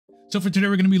So for today,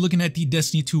 we're going to be looking at the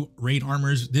Destiny 2 raid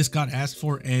armors. This got asked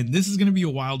for, and this is going to be a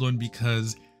wild one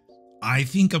because I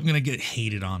think I'm going to get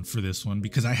hated on for this one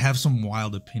because I have some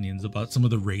wild opinions about some of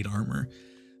the raid armor.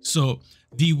 So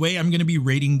the way I'm going to be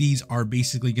rating these are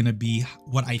basically going to be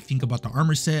what I think about the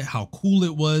armor set, how cool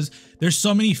it was. There's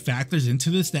so many factors into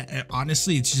this that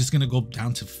honestly, it's just going to go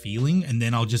down to feeling, and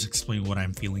then I'll just explain what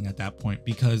I'm feeling at that point,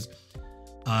 because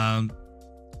the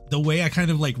way I kind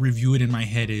of like review it in my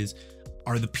head is,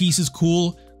 are the pieces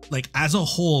cool? Like as a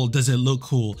whole, does it look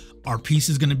cool? Are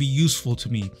pieces going to be useful to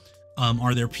me?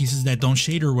 Are there pieces that don't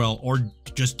shader well or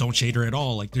just don't shader at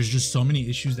all? Like there's just so many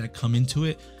issues that come into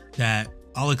it that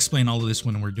I'll explain all of this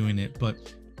when we're doing it. But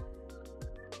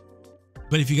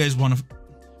if you guys want to,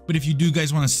 if you do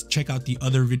guys want to check out the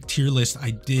other tier list, I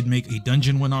did make a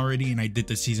dungeon one already and I did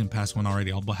the season pass one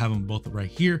already. I'll have them both right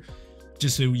here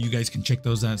just so you guys can check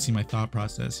those out and see my thought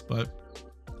process. But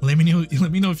let me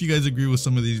know if you guys agree with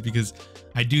some of these, because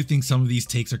I do think some of these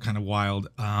takes are kind of wild.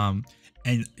 And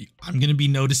I'm going to be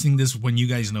noticing this when you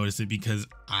guys notice it, because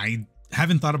I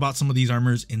haven't thought about some of these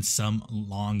armors in some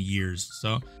long years.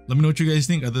 So let me know what you guys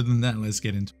think. Other than that, let's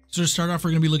get into it. So to start off, we're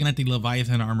going to be looking at the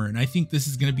Leviathan armor, and I think this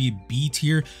is going to be B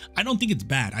tier. I don't think it's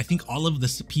bad. I think all of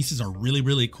the pieces are really,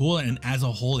 really cool, and as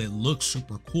a whole, it looks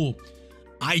super cool.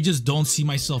 I just don't see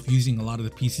myself using a lot of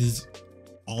the pieces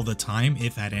all the time,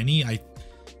 if at any.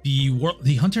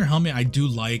 The Hunter helmet I do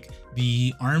like.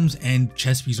 The arms and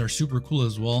chest piece are super cool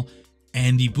as well,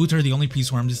 and the boots are the only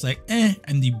piece where I'm just like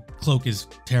and the cloak is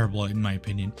terrible in my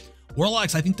opinion.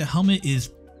 Warlocks, I think the helmet is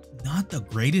not the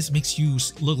greatest, makes you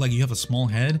look like you have a small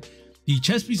head. The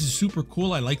chest piece is super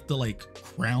cool. I like the like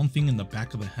crown thing in the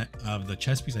back of the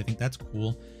chest piece. I think that's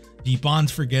cool. The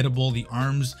bond's forgettable. The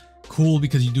arms cool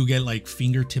because you do get like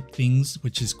fingertip things,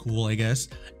 which is cool, I guess.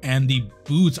 And the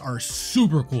boots are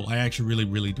super cool. I actually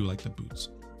really do like the boots.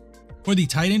 For the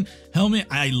Titan helmet,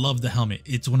 I love the helmet.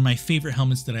 It's one of my favorite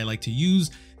helmets that I like to use.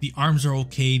 The arms are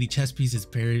okay. The chest piece is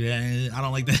very, I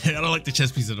don't like that. I don't like the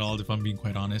chest piece at all, if I'm being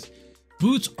quite honest.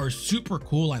 Boots are super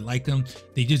cool. I like them.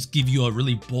 They just give you a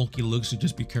really bulky look, so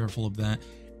just be careful of that.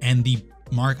 And the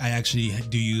mark I actually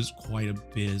do use quite a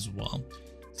bit as well.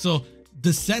 So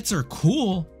the sets are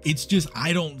cool. It's just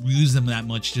I don't use them that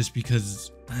much just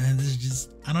because there's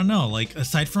just, I don't know, like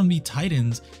aside from the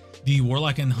Titans, the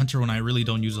Warlock and Hunter one I really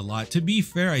don't use a lot. To be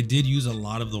fair, I did use a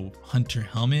lot of the Hunter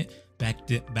helmet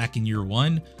back in year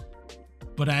one,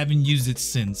 but I haven't used it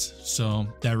since, so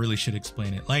that really should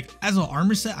explain it. Like as an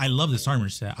armor set, I love this armor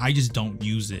set. I just don't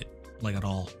use it like at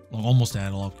all, almost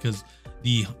at all, because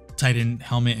the Titan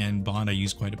helmet and bond I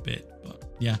use quite a bit. But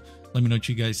yeah, let me know what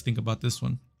you guys think about this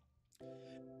one.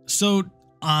 So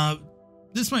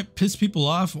this might piss people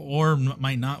off or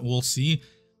might not, we'll see.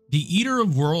 The Eater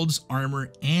of Worlds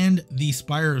armor and the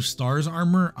Spire of Stars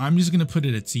armor, I'm just going to put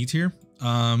it at C tier.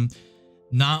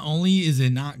 Not only is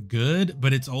it not good,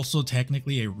 but it's also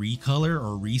technically a recolor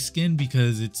or reskin,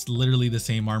 because it's literally the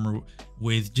same armor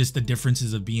with just the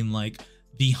differences of being like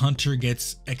the Hunter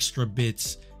gets extra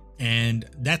bits, and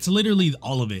that's literally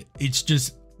all of it. It's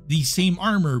just the same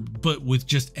armor, but with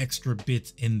just extra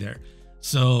bits in there.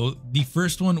 So the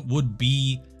first one would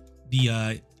be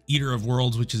the Eater of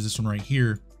Worlds, which is this one right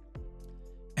here.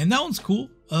 And that one's cool.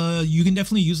 You can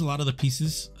definitely use a lot of the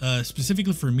pieces.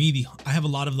 Specifically for me, I have a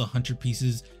lot of the Hunter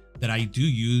pieces that I do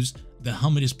use. The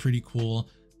helmet is pretty cool.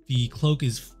 The cloak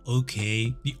is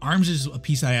okay. The arms is a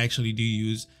piece I actually do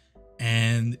use.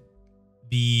 And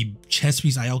the chest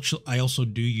piece I also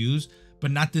do use, but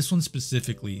not this one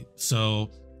specifically. So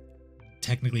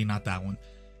technically not that one.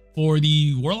 For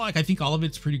the Warlock, I think all of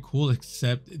it's pretty cool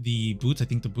except the boots. I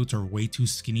think the boots are way too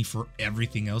skinny for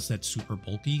everything else that's super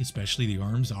bulky, especially the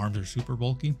arms. The arms are super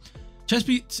bulky. Chest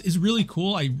piece is really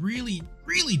cool. I really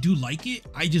do like it.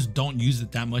 I just don't use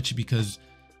it that much because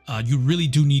you really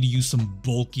do need to use some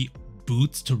bulky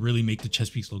boots to really make the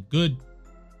chest piece look good.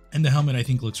 And the helmet I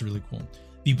think looks really cool.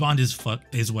 The bond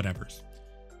is whatever's.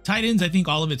 Titans, I think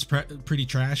all of it's pretty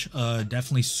trash.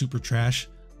 Definitely super trash.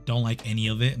 Don't like any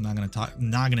of it. I'm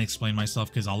not gonna explain myself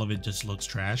because all of it just looks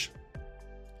trash.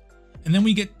 And then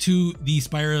we get to the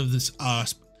Spire of this and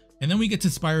then we get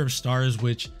to Spire of Stars,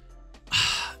 which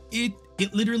it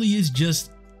literally is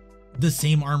just the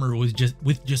same armor with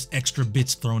just extra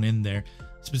bits thrown in there.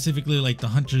 Specifically like the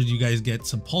Hunters, you guys get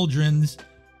some pauldrons,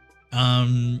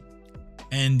 and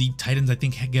the Titans I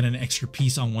think get an extra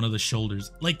piece on one of the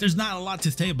shoulders. Like there's not a lot to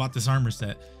say about this armor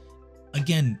set.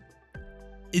 Again,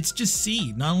 it's just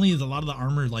C. Not only is a lot of the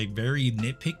armor like very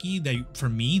nitpicky, that for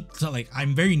me, so like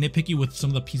I'm very nitpicky with some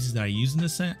of the pieces that I use in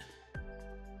this set,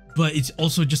 but it's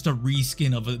also just a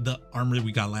reskin of the armor that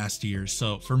we got last year.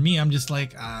 So for me, I'm just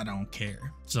like, I don't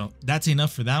care. So that's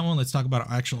enough for that one. Let's talk about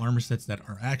actual armor sets that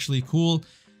are actually cool,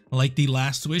 like the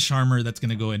Last Wish armor that's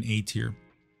gonna go in A tier.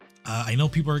 I know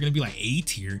people are gonna be like, A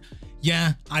tier?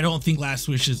 Yeah, I don't think Last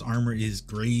Wish's armor is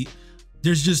great.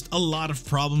 There's just a lot of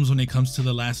problems when it comes to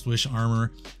the Last Wish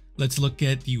armor. Let's look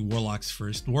at the Warlocks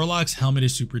first. Warlock's helmet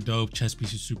is super dope, chest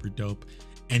piece is super dope,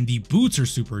 and the boots are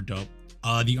super dope.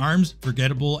 The arms,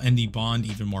 forgettable, and the bond,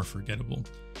 even more forgettable.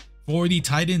 For the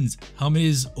Titans, helmet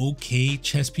is okay,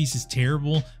 chest piece is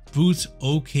terrible, boots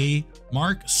okay,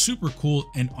 mark super cool,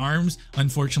 and arms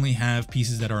unfortunately have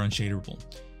pieces that are unshaderable.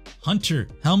 Hunter,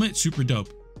 helmet super dope,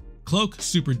 cloak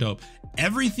super dope.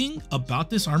 Everything about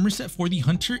this armor set for the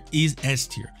Hunter is S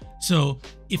tier. So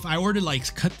if I were to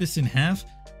like cut this in half,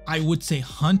 I would say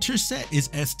Hunter set is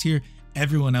S tier,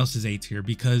 everyone else is A tier,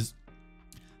 because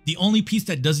the only piece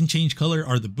that doesn't change color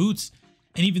are the boots.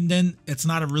 And even then, it's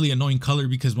not a really annoying color,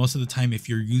 because most of the time, if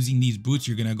you're using these boots,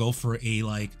 you're gonna go for a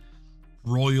like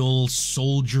royal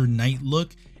soldier knight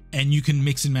look, and you can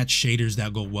mix and match shaders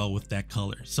that go well with that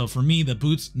color. So for me, the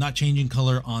boots not changing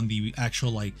color on the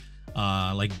actual like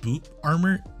boot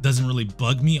armor doesn't really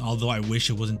bug me, although I wish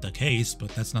it wasn't the case, but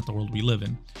that's not the world we live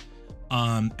in.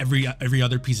 Every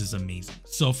other piece is amazing.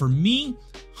 So for me,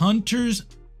 Hunter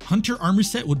armor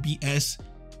set would be S.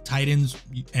 Titans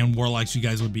and Warlocks, you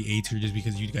guys would be A tier, just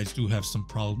because you guys do have some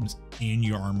problems in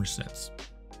your armor sets.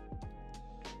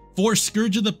 For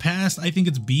Scourge of the Past, I think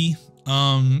it's B.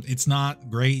 It's not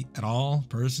great at all.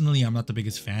 Personally, I'm not the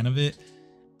biggest fan of it.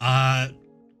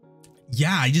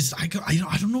 Yeah,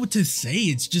 I don't know what to say.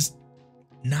 It's just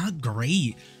not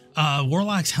great.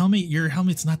 Warlock's helmet, your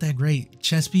helmet's not that great.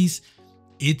 Chest piece,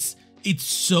 it's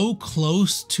so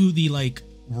close to the like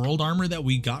world armor that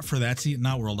we got for that season,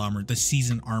 not world armor, the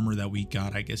season armor that we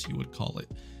got, I guess you would call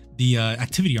it. The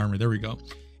activity armor, there we go.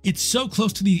 It's so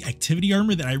close to the activity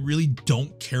armor that I really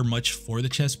don't care much for the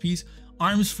chest piece.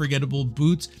 Arms, forgettable.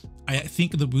 Boots, I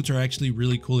think the boots are actually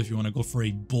really cool if you want to go for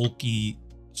a bulky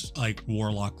like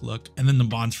warlock look. And then the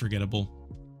bond's forgettable.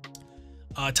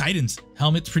 Titans,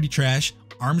 helmet's pretty trash.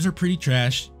 Arms are pretty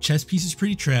trash. Chest piece is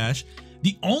pretty trash.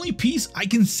 The only piece I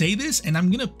can say this, and I'm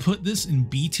gonna put this in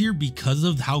B tier because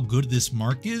of how good this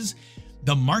mark is.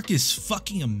 The mark is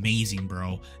fucking amazing,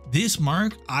 bro. This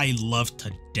mark I love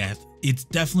to death. It's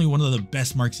definitely one of the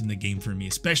best marks in the game for me,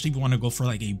 especially if you want to go for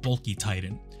like a bulky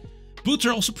Titan. Boots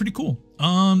are also pretty cool.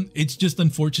 It's just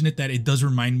unfortunate that it does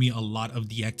remind me a lot of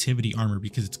the activity armor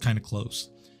because it's kind of close.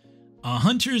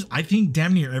 Hunters, I think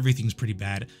damn near everything's pretty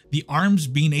bad. The arms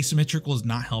being asymmetrical is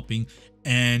not helping,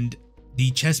 and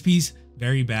the chest piece,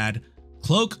 very bad.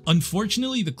 Cloak,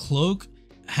 unfortunately, the cloak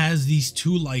has these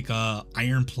two like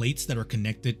iron plates that are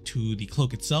connected to the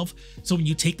cloak itself. So when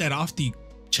you take that off, the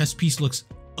chest piece looks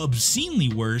obscenely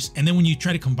worse. And then when you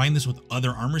try to combine this with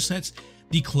other armor sets,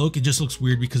 the cloak, it just looks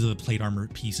weird because of the plate armor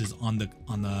pieces on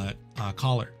the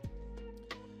collar.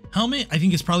 Helmet, I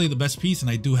think is probably the best piece,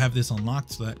 and I do have this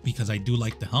unlocked so that because I do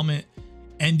like the helmet.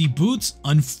 And the boots,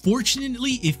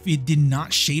 unfortunately, if it did not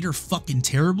shader fucking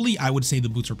terribly, I would say the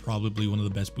boots are probably one of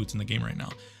the best boots in the game right now.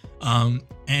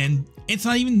 And it's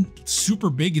not even super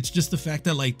big. It's just the fact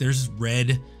that like there's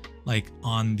red like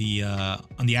on the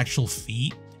actual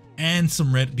feet, and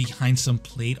some red behind some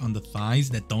plate on the thighs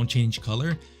that don't change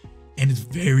color, and it's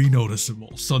very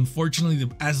noticeable. So unfortunately,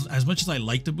 as much as I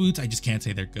like the boots, I just can't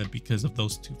say they're good because of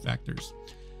those two factors.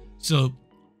 So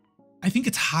I think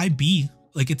it's high B.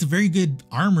 Like, it's a very good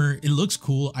armor. It looks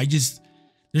cool. There's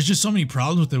just so many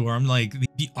problems with it where I'm like,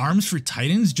 the arms for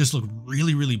Titans just look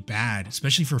really, really bad,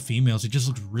 especially for females. It just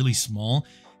looks really small.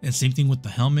 And same thing with the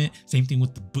helmet, same thing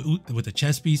with the boot, with the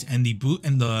chest piece, and the boot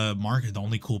and the mark are the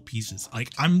only cool pieces.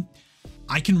 Like,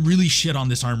 I can really shit on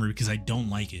this armor because I don't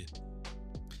like it.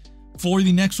 For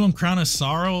the next one, Crown of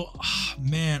Sorrow,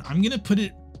 man, I'm gonna put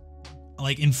it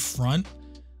like in front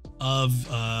of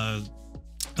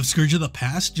Scourge of the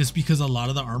Past, just because a lot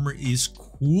of the armor is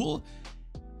cool.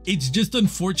 It's just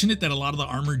unfortunate that a lot of the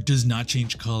armor does not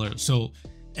change color. So,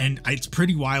 and it's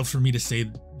pretty wild for me to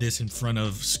say this in front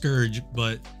of Scourge,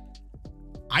 but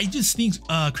I just think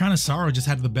Crown of Sorrow just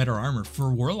had the better armor. For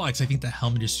Warlocks, I think the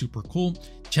helmet is super cool.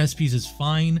 Chest piece is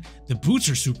fine. The boots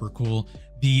are super cool.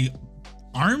 The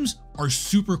arms are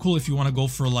super cool if you want to go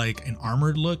for like an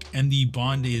armored look, and the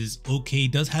bond is okay.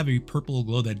 It does have a purple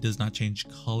glow that does not change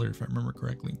color if I remember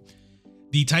correctly.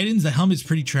 The Titans, the helmet's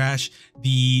pretty trash.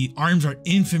 The arms are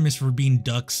infamous for being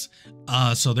ducks,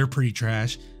 so they're pretty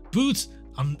trash. Boots,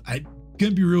 I'm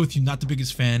gonna be real with you, not the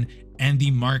biggest fan, and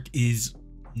the mark is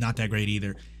not that great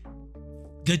either.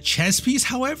 The chest piece,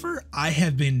 however, I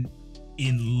have been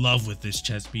in love with this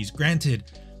chest piece. Granted,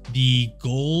 the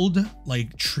gold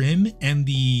like trim and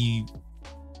the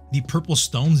purple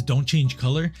stones don't change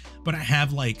color, but I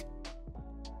have like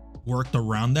worked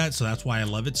around that, so that's why I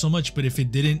love it so much. But if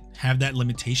it didn't have that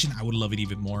limitation, I would love it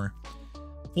even more.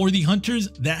 For the hunters,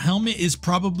 that helmet is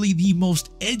probably the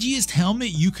most edgiest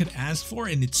helmet you could ask for,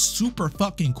 and it's super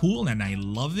fucking cool and I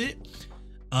love it.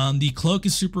 The cloak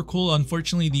is super cool.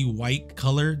 Unfortunately, the white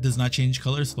color does not change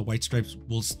color, so the white stripes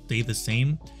will stay the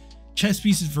same. Chest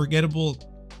piece is forgettable.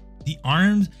 The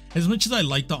arms, as much as I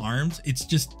like the arms, it's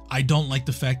just I don't like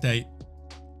the fact that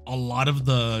a lot of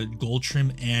the gold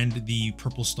trim and the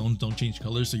purple stones don't change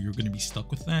colors, so you're going to be stuck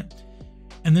with that.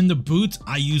 And then the boots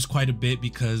I use quite a bit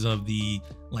because of the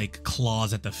like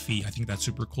claws at the feet. I think that's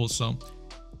super cool. So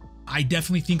I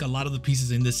definitely think a lot of the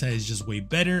pieces in this set is just way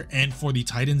better. And for the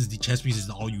Titans, the chest piece is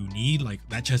all you need. Like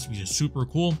that chest piece is super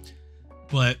cool.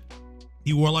 But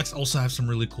the Warlocks also have some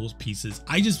really cool pieces.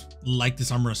 I just like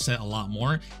this armor set a lot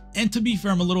more. And to be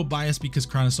fair, I'm a little biased because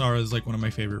Kronosara is like one of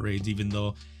my favorite raids, even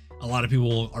though a lot of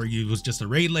people argue it was just a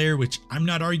raid layer, which I'm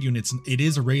not arguing. It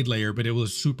is a raid layer, but it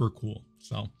was super cool.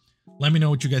 So let me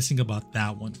know what you guys think about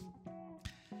that one.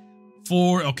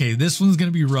 Okay, this one's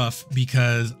gonna be rough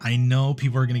because I know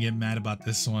people are gonna get mad about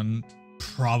this one.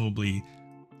 Probably,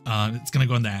 it's gonna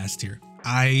go in the ass tier.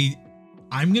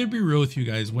 I'm gonna be real with you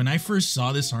guys. When I first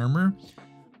saw this armor,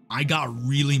 I got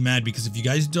really mad because if you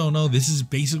guys don't know, this is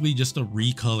basically just a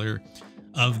recolor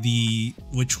of the,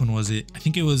 which one was it? I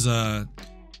think it was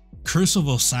Curse of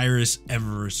Osiris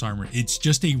Eververse armor. It's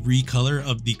just a recolor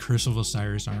of the Curse of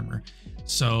Osiris armor.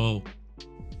 So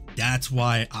that's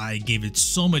why I gave it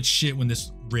so much shit when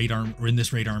this raid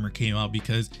armor came out,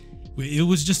 because it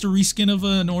was just a reskin of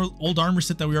an old armor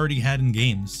set that we already had in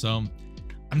games. So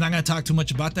I'm not going to talk too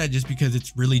much about that just because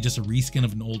it's really just a reskin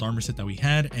of an old armor set that we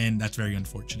had, and that's very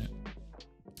unfortunate.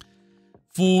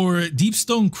 For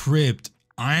Deepstone Crypt,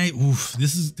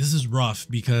 this is rough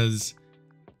because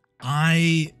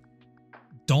I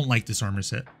don't like this armor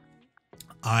set.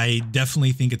 I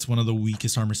definitely think it's one of the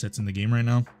weakest armor sets in the game right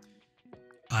now.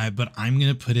 But I'm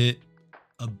gonna put it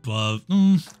above.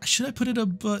 Should I put it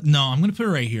above? No, I'm gonna put it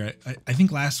right here. I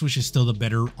think Last Wish is still the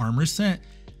better armor set.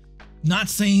 Not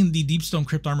saying the Deepstone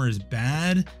Crypt armor is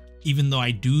bad, even though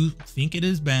I do think it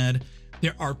is bad.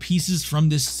 There are pieces from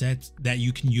this set that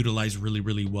you can utilize really,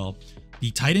 really well. The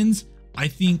Titans, I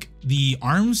think the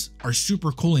arms are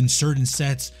super cool in certain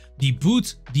sets. The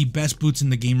boots, the best boots in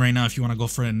the game right now if you want to go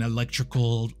for an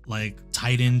electrical like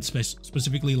Titan,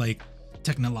 specifically like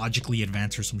technologically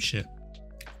advanced or some shit.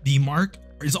 The mark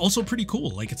is also pretty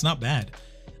cool. Like it's not bad.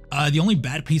 The only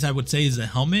bad piece I would say is the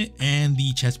helmet and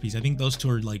the chest piece. I think those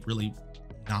two are like really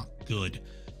not good.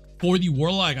 For the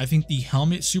Warlock, I think the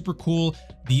helmet super cool,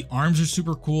 the arms are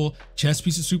super cool, chest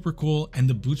piece is super cool, and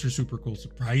the boots are super cool,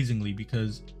 surprisingly,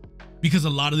 because a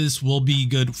lot of this will be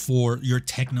good for your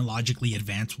technologically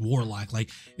advanced Warlock, like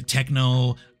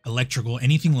techno, electrical,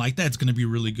 anything like that. It's going to be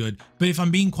really good. But if I'm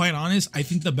being quite honest, I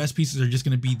think the best pieces are just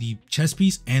going to be the chest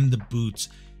piece and the boots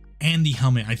and the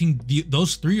helmet. I think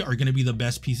those three are going to be the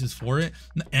best pieces for it.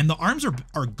 And the arms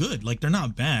are good. Like they're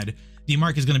not bad. The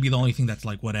mark is going to be the only thing that's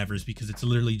like whatever's, because it's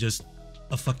literally just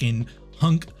a fucking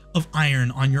hunk of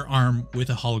iron on your arm with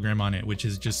a hologram on it, which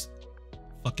is just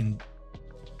fucking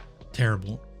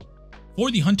terrible. For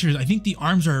the hunters, I think the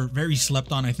arms are very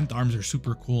slept on. I think the arms are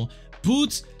super cool.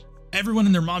 Boots, everyone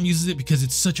and their mom uses it because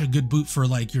it's such a good boot for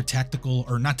like your tactical,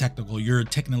 or not tactical, your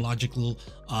technological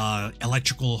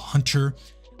electrical hunter.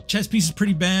 Chest piece is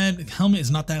pretty bad. Helmet is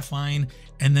not that fine.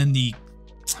 And then the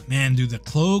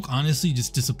cloak, honestly,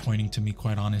 just disappointing to me,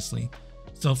 quite honestly.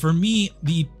 So for me,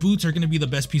 the boots are going to be the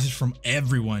best pieces from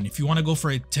everyone. If you want to go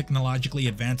for a technologically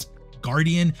advanced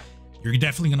Guardian, you're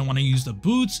definitely going to want to use the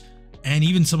boots, and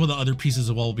even some of the other pieces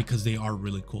as well, because they are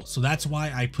really cool. So that's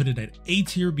why I put it at A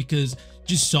tier, because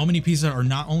just so many pieces are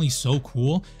not only so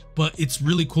cool, but it's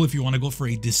really cool if you want to go for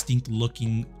a distinct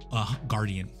looking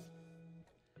Guardian.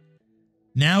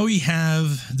 Now we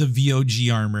have the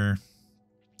VOG armor,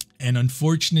 and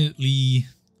unfortunately,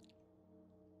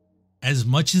 as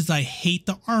much as I hate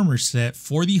the armor set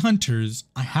for the hunters,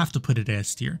 I have to put it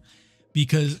S tier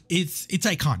because it's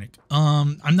iconic.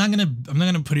 I'm not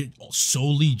gonna put it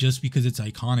solely just because it's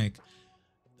iconic.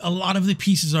 A lot of the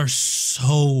pieces are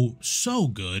so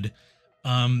good.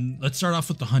 Let's start off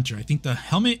with the hunter. I think the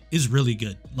helmet is really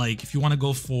good. Like if you want to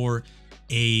go for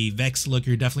a Vex look,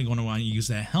 you're definitely going to want to use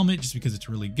that helmet just because it's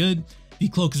really good. The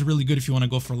cloak is really good if you want to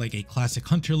go for like a classic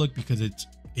hunter look, because it's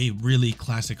a really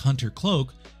classic hunter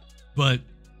cloak. But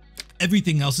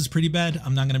everything else is pretty bad.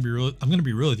 I'm gonna be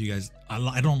real with you guys.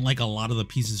 I don't like a lot of the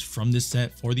pieces from this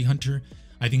set for the hunter.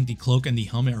 I think the cloak and the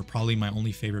helmet are probably my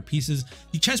only favorite pieces.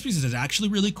 The chest pieces is actually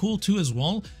really cool too as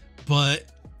well, but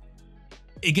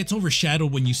it gets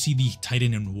overshadowed when you see the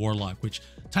Titan and Warlock, which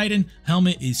Titan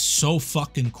helmet is so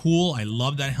fucking cool. I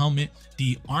love that helmet.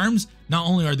 The arms, not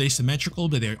only are they symmetrical,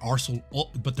 but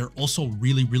they're also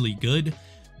really, really good.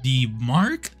 The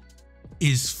mark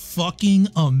is fucking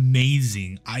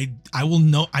amazing. I will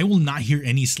not hear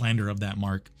any slander of that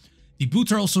mark. The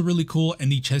boots are also really cool,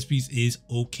 and the chest piece is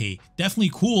okay.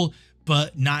 Definitely cool,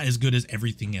 but not as good as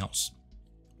everything else.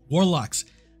 Warlocks,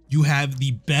 you have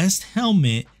the best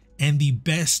helmet and the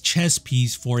best chest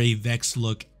piece for a Vex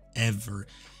look ever.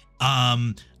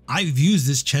 I've used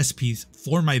this chest piece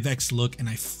for my Vex look and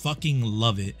I fucking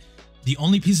love it. The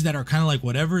only pieces that are kind of like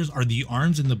whatever's are the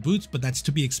arms and the boots, but that's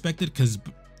to be expected because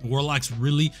Warlocks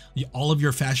really, all of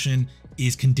your fashion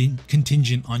is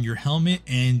contingent on your helmet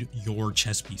and your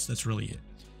chest piece. That's really it.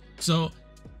 So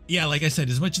yeah, like I said,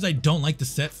 as much as I don't like the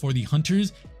set for the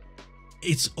hunters,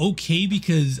 it's okay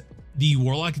because the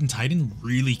Warlock and Titan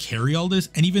really carry all this,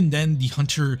 and even then the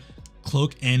hunter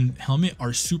cloak and helmet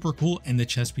are super cool, and the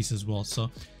chest piece as well. So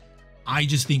I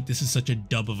just think this is such a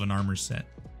dub of an armor set.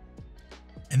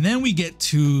 And then we get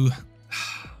to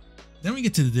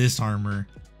this armor.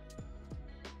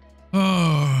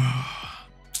 Oh,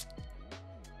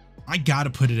 I gotta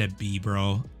put it at B,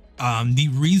 bro. The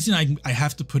reason I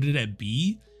have to put it at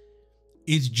B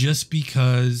is just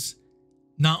because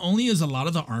not only is a lot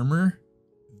of the armor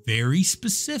very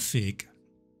specific,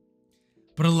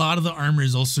 but a lot of the armor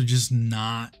is also just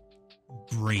not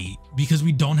great because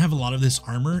we don't have a lot of this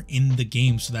armor in the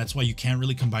game. So that's why you can't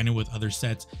really combine it with other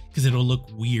sets because it'll look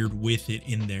weird with it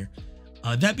in there.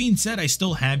 That being said, I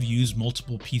still have used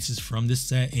multiple pieces from this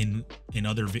set in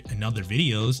other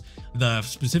videos.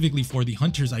 Specifically for the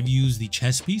hunters, I've used the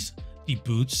chest piece, the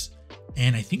boots,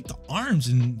 and I think the arms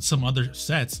in some other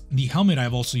sets. The helmet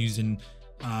I've also used in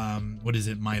what is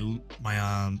it, my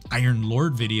Iron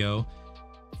Lord video.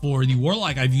 For the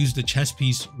Warlock, I've used the chest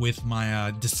piece with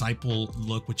my disciple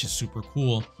look, which is super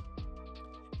cool,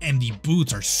 and the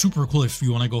boots are super cool if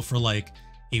you want to go for like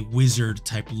a wizard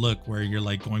type look where you're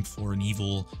like going for an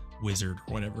evil wizard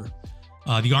or whatever.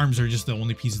 The arms are just the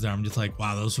only pieces that I'm just like,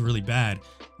 wow, those are really bad,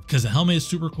 because the helmet is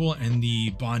super cool and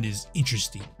the bond is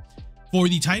interesting. For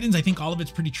the Titans, I think all of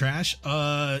it's pretty trash,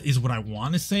 is what I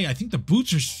want to say. I think the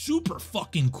boots are super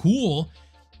fucking cool.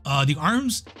 The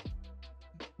arms,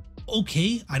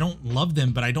 okay, I don't love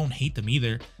them, but I don't hate them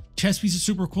either. Chest piece is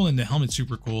super cool and the helmet's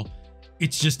super cool.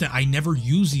 It's just that I never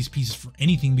use these pieces for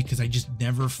anything because I just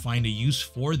never find a use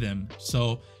for them.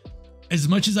 So as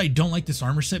much as I don't like this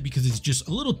armor set because it's just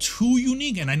a little too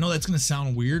unique, and I know that's going to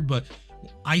sound weird, but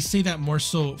I say that more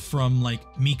so from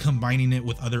like me combining it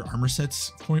with other armor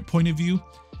sets point of view.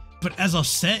 But as a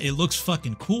set, it looks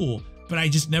fucking cool, but I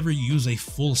just never use a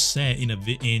full set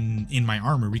in my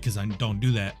armor because I don't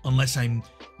do that unless I'm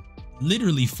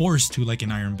literally forced to, like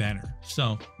an Iron Banner.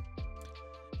 So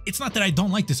it's not that I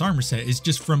don't like this armor set, it's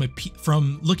just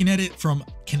from looking at it from,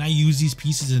 can I use these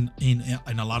pieces in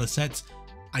a lot of sets?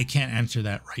 I can't answer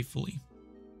that rightfully.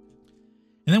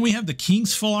 And then we have the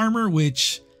King's full armor,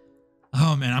 which,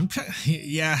 oh man, I'm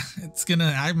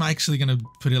actually gonna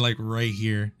put it like right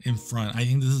here in front. I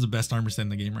think this is the best armor set in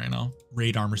the game right now,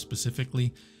 raid armor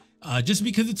specifically, just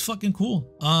because it's fucking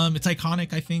cool. It's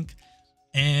iconic, I think,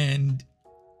 and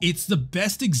it's the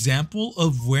best example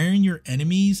of wearing your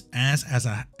enemies as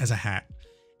a hat.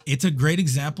 It's a great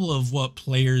example of what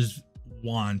players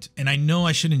want. And I know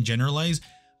I shouldn't generalize,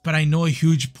 but I know a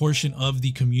huge portion of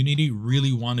the community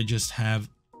really want to just have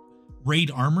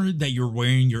raid armor that you're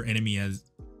wearing your enemy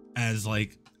as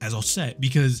a set,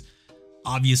 because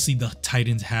obviously the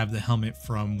Titans have the helmet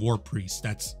from War Priest.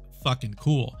 That's fucking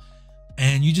cool.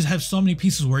 And you just have so many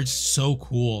pieces where it's so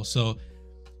cool. So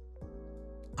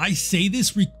I say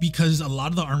this because a lot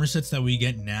of the armor sets that we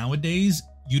get nowadays,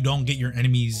 you don't get your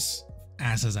enemy's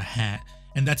ass as a hat.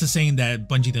 And that's a saying that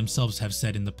Bungie themselves have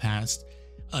said in the past.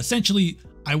 Essentially,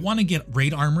 I want to get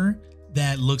raid armor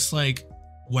that looks like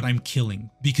what I'm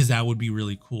killing, because that would be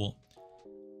really cool.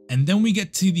 And then we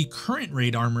get to the current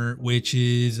raid armor, which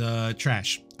is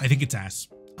trash. I think it's ass.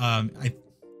 I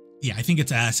think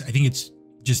it's ass. I think it's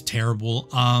just terrible.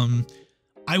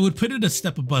 I would put it a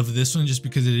step above this one just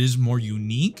because it is more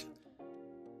unique.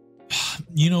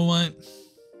 You know what?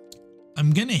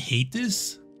 I'm gonna hate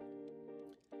this,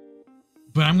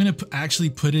 but I'm gonna actually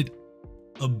put it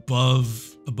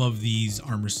above these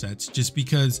armor sets just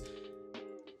because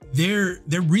they're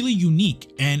really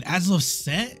unique, and as a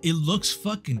set, it looks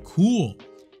fucking cool.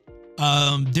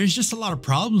 There's just a lot of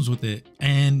problems with it,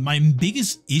 and my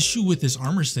biggest issue with this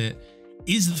armor set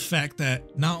is the fact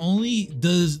that not only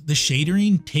does the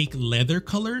shadering take leather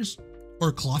colors,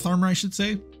 or cloth armor I should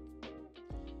say,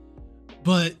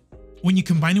 but when you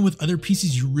combine it with other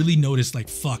pieces, you really notice like,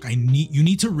 fuck, you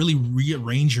need to really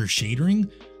rearrange your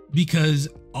shadering, because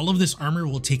all of this armor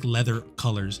will take leather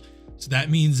colors. So that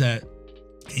means that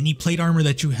any plate armor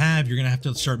that you have, you're gonna have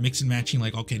to start mix and matching.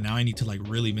 Like, okay, now I need to like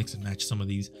really mix and match some of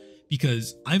these,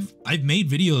 because I've made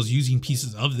videos using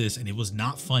pieces of this and it was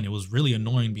not fun. It was really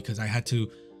annoying because I had to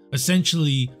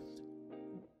essentially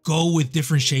go with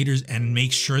different shaders and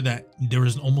make sure that there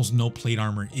was almost no plate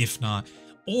armor, if not,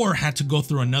 or had to go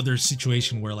through another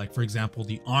situation where, like, for example,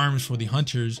 the arms for the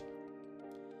hunters,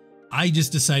 I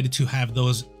just decided to have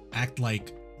those act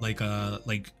like a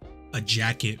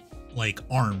jacket like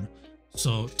arm,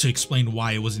 so to explain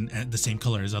why it wasn't the same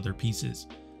color as other pieces.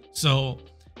 So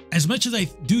as much as I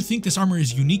do think this armor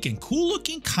is unique and cool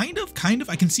looking, kind of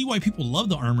I can see why people love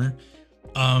the armor.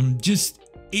 Just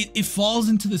it falls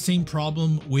into the same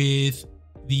problem with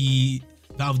the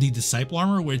Valve D Disciple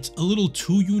armor, where it's a little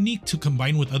too unique to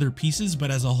combine with other pieces,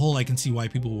 but as a whole I can see why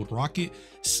people would rock it,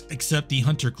 except the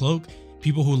Hunter Cloak.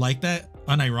 People who like that,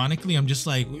 unironically, I'm just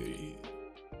like,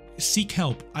 seek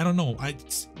help. I don't know. I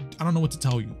don't know what to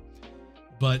tell you.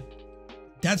 But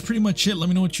that's pretty much it. Let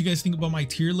me know what you guys think about my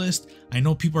tier list. I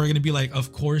know people are going to be like,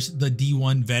 of course the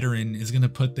D1 veteran is going to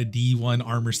put the D1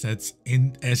 armor sets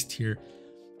in S tier.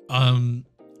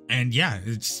 And yeah,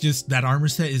 it's just that armor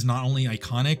set is not only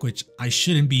iconic, which I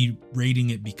shouldn't be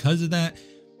rating it because of that,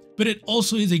 but it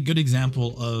also is a good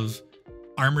example of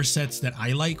armor sets that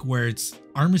I like, where it's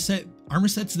armor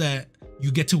sets that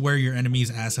you get to wear your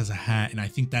enemy's ass as a hat. And I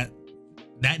think that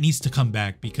needs to come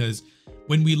back, because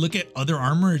when we look at other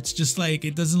armor, it's just like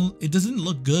it doesn't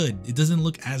look good. It doesn't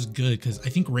look as good, because I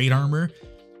think raid armor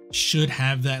should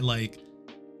have that, like,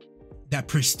 that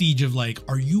prestige of like,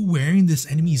 are you wearing this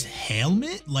enemy's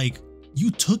helmet? Like, you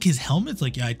took his helmet? It's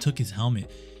like, yeah, I took his helmet.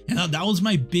 And that was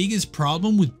my biggest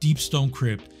problem with Deepstone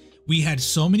Crypt. We had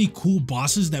so many cool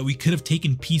bosses that we could have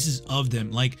taken pieces of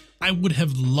them. Like, I would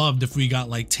have loved if we got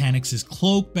like Tanix's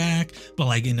cloak back, but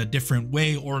like in a different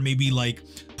way, or maybe like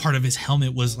part of his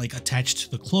helmet was like attached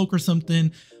to the cloak or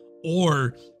something,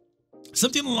 or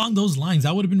something along those lines.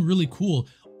 That would have been really cool.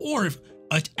 Or if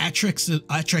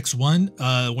Atrex 1,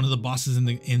 one of the bosses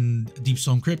in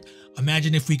Deepstone Crypt,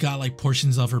 imagine if we got like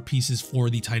portions of her pieces for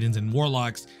the Titans and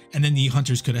Warlocks, and then the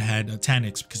Hunters could have had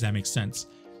Tanix, because that makes sense.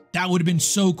 That would have been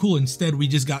so cool. Instead, we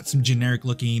just got some generic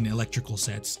looking electrical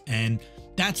sets. And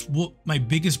that's what my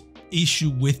biggest issue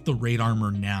with the raid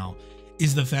armor now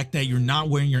is, the fact that you're not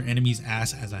wearing your enemy's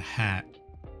ass as a hat.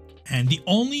 And the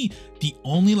only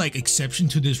like exception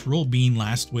to this rule being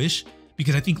Last Wish,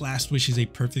 because I think Last Wish is a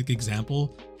perfect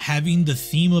example, having the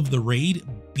theme of the raid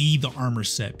be the armor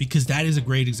set, because that is a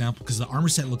great example, because the armor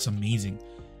set looks amazing.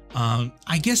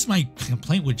 I guess my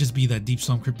complaint would just be that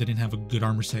Deepstone Crypt didn't have a good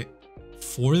armor set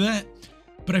for that,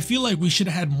 but I feel like we should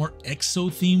have had more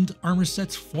exo themed armor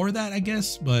sets for that, I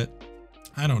guess. But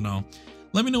I don't know.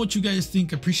 Let me know what you guys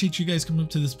think. I appreciate you guys coming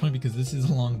up to this point, because this is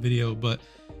a long video. But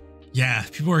yeah,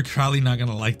 people are probably not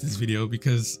gonna like this video,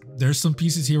 because there's some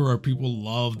pieces here where people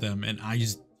love them and I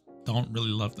just don't really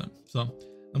love them. So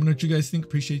let me know what you guys think.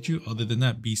 Appreciate you. Other than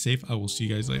that, be safe. I will see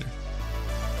you guys later.